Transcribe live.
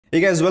Hey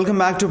guys, welcome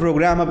back to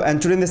ProgramHub,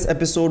 and today in this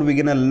episode we're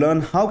gonna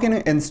learn how can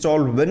you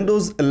install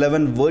Windows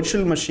 11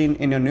 virtual machine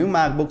in your new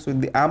MacBooks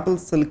with the Apple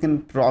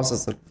Silicon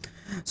processor.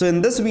 So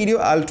in this video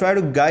I'll try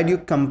to guide you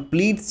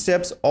complete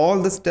steps, all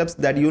the steps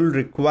that you'll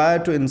require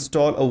to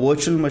install a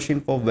virtual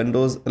machine for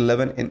Windows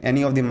 11 in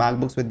any of the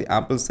MacBooks with the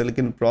Apple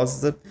Silicon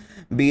processor,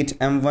 be it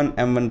M1,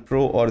 M1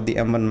 Pro or the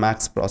M1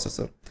 Max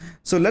processor.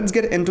 So let's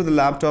get into the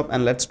laptop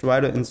and let's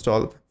try to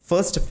install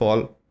first of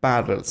all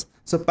Parallels.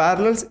 So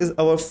Parallels is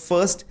our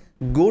first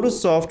go-to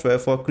software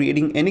for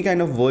creating any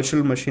kind of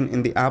virtual machine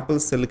in the Apple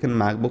Silicon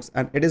MacBooks,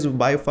 and it is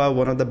by far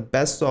one of the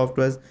best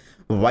softwares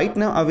right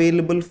now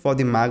available for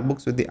the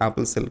MacBooks with the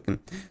Apple Silicon.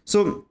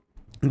 So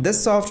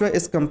this software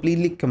is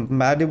completely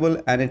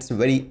compatible and it's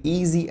very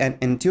easy and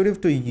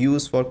intuitive to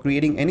use for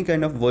creating any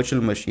kind of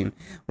virtual machine.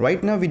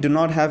 Right now we do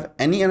not have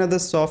any another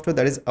software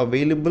that is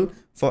available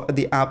for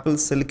the Apple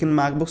Silicon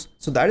MacBooks,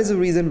 so that is the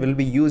reason we'll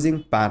be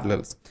using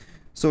Parallels.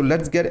 So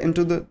let's get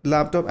into the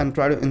laptop and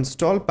try to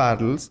install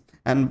Parallels.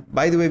 And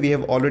by the way, we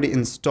have already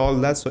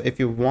installed that, so if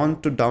you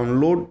want to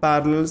download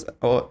Parallels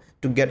or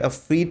to get a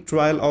free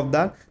trial of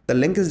that, the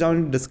link is down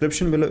in the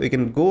description below. You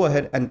can go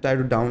ahead and try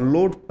to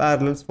download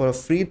Parallels for a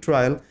free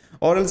trial,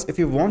 or else if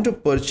you want to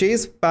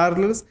purchase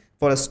Parallels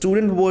for a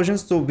student version,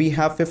 so we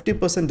have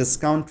 50%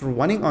 discount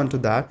running onto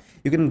that.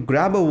 You can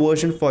grab a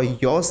version for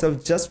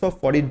yourself just for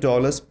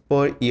 $40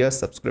 per year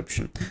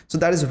subscription. So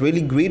that is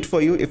really great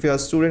for you if you're a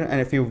student and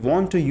if you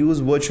want to use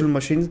virtual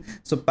machines.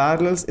 So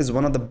Parallels is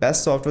one of the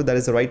best software that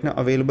is right now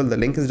available. The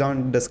link is down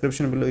in the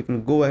description below. You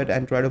can go ahead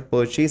and try to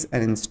purchase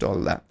and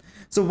install that.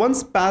 So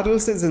once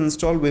Parallels is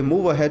installed, we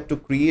move ahead to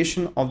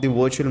creation of the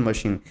virtual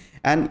machine.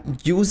 And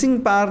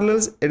using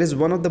Parallels, it is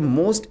one of the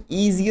most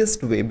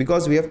easiest way,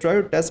 because we have tried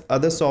to test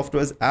other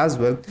softwares as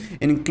well,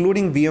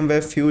 including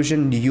VMware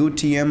Fusion,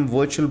 UTM,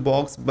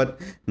 VirtualBox,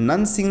 but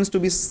none seems to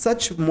be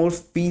such more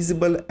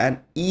feasible and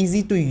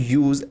easy to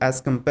use as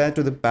compared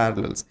to the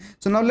Parallels.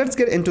 So now let's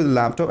get into the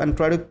laptop and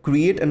try to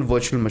create a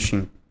virtual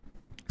machine.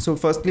 So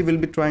firstly, we'll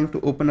be trying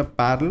to open up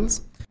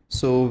Parallels.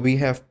 So we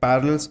have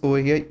Parallels over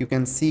here. You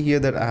can see here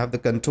that I have the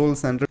control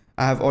center.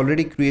 I have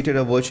already created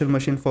a virtual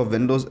machine for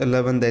Windows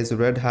 11. There is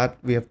Red Hat.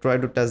 We have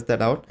tried to test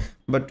that out,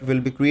 but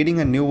we'll be creating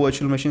a new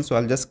virtual machine. So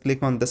I'll just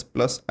click on this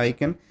plus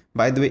icon.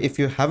 By the way, if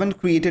you haven't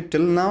created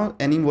till now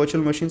any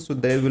virtual machine, so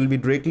there will be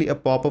directly a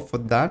pop-up for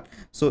that.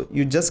 So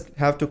you just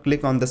have to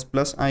click on this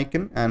plus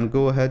icon and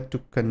go ahead to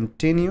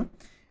continue.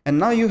 And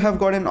now you have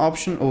got an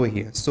option over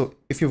here. So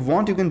if you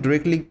want, you can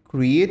directly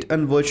create a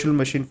virtual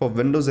machine for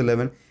Windows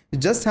 11. You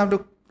just have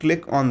to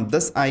click on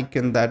this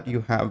icon that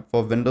you have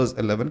for Windows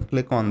 11.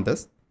 Click on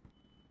this,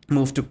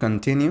 move to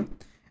continue,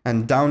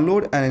 and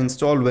download and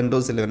install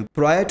Windows 11.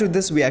 Prior to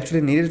this, we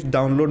actually needed to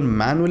download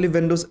manually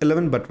Windows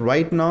 11, but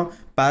right now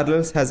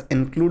Parallels has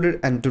included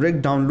a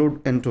direct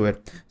download into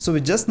it. So we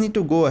just need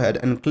to go ahead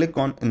and click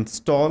on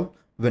install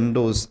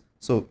Windows.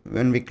 So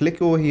when we click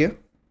over here,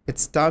 it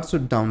starts to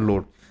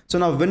download. So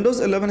now Windows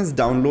 11 is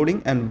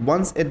downloading, and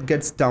once it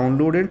gets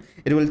downloaded,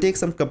 it will take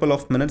some couple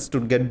of minutes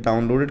to get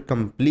downloaded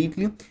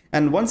completely.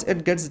 And once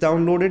it gets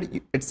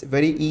downloaded, it's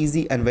very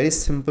easy and very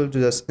simple to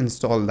just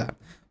install that.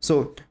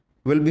 So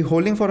we'll be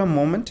holding for a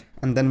moment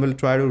and then we'll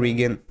try to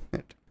regain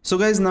it. So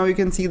guys, now you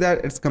can see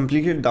that it's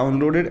completely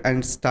downloaded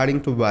and it's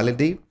starting to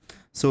validate.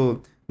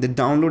 So the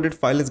downloaded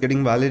file is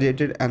getting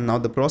validated and now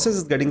the process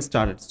is getting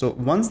started. So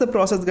once the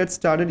process gets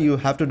started, you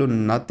have to do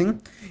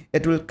nothing.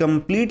 It will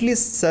completely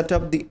set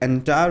up the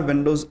entire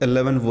Windows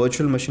 11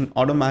 virtual machine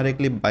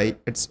automatically by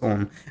its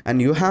own,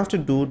 and you have to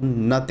do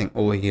nothing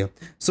over here.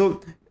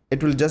 So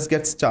it will just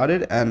get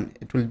started and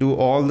it will do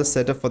all the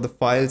setup for the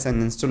files,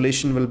 and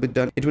installation will be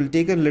done. It will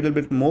take a little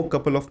bit more,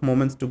 couple of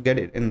moments to get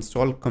it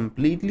installed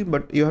completely,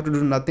 but you have to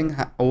do nothing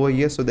over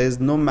here. So there is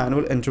no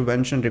manual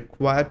intervention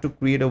required to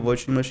create a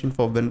virtual machine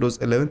for Windows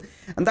 11,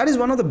 and that is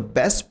one of the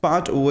best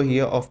part over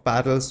here of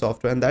Parallels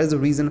software, and that is the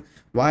reason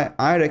why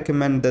I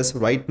recommend this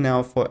right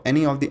now for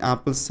any of the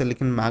Apple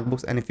Silicon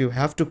MacBooks, and if you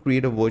have to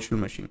create a virtual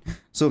machine.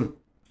 So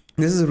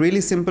this is really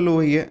simple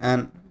over here,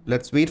 and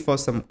let's wait for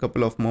some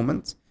couple of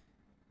moments.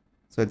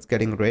 So it's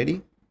getting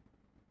ready.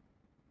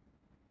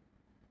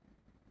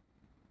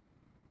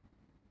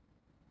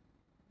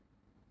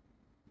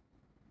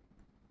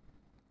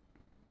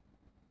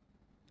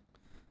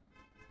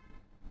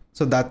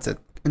 So that's it.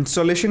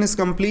 Installation is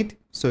complete.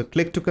 So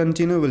click to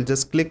continue. We'll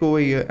just click over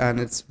here and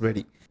it's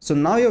ready. So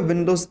now your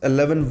Windows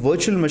 11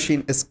 virtual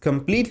machine is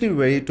completely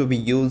ready to be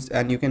used,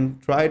 and you can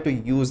try to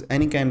use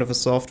any kind of a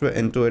software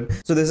into it.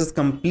 So this is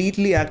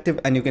completely active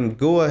and you can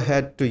go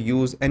ahead to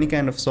use any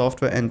kind of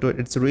software into it.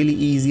 It's really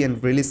easy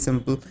and really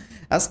simple.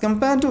 As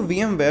compared to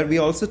VMware, we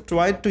also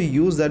tried to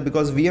use that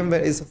because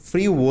VMware is a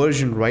free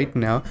version right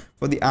now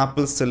for the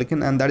Apple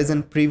Silicon, and that is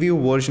in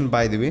preview version,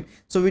 by the way.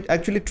 So we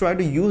actually tried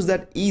to use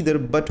that either,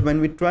 but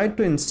when we tried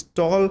to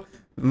install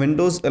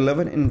Windows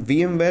 11 in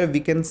VMware, we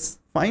can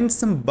find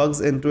some bugs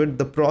into it.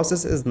 The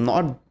process is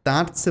not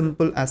that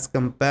simple as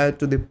compared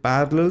to the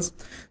Parallels.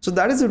 So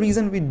that is the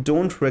reason we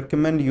don't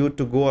recommend you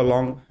to go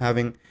along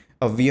having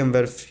a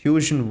VMware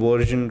Fusion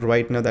version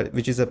right now, that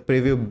which is a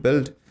preview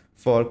build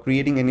for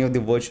creating any of the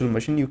virtual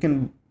machine. You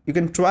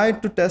can try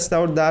to test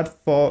out that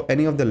for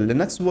any of the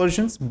Linux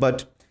versions,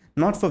 but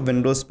not for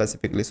Windows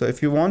specifically. So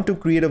if you want to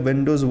create a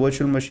Windows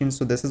virtual machine,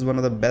 so this is one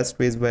of the best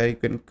ways where you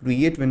can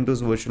create Windows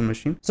virtual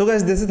machine. So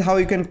guys, this is how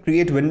you can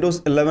create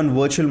Windows 11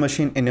 virtual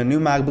machine in your new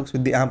MacBooks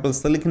with the Apple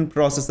Silicon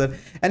processor.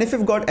 And if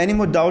you've got any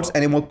more doubts,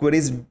 any more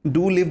queries,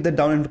 do leave that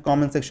down in the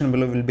comment section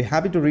below. We'll be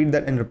happy to read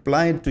that and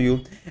reply to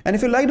you. And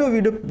if you liked our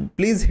video,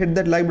 please hit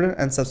that like button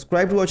and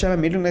subscribe to our channel.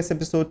 Meet you in the next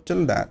episode.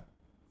 Till then,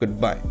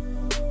 goodbye.